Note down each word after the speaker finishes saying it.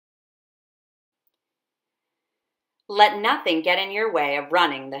Let nothing get in your way of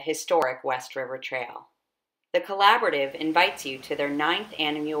running the historic West River Trail. The Collaborative invites you to their 9th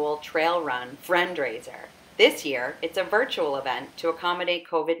annual trail run Friendraiser. This year, it's a virtual event to accommodate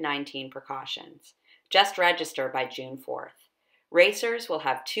COVID-19 precautions. Just register by June 4th. Racers will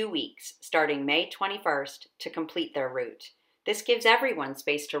have 2 weeks, starting May 21st, to complete their route. This gives everyone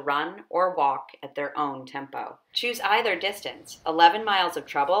space to run or walk at their own tempo. Choose either distance, 11 miles of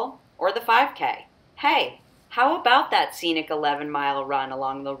trouble or the 5K. Hey, how about that scenic 11-mile run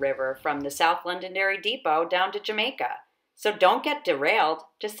along the river from the South Londonderry Depot down to Jamaica? So don't get derailed,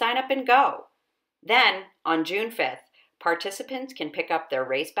 just sign up and go. Then, on June 5th, participants can pick up their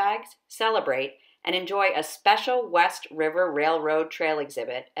race bags, celebrate, and enjoy a special West River Railroad Trail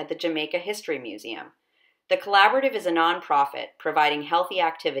exhibit at the Jamaica History Museum. The Collaborative is a nonprofit providing healthy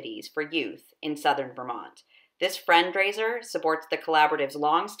activities for youth in southern Vermont. This Friendraiser supports the Collaborative's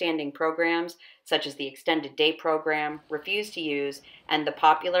long-standing programs such as the Extended Day Program, Refuse to Use, and the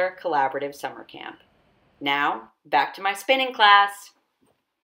popular Collaborative Summer Camp. Now, back to my spinning class.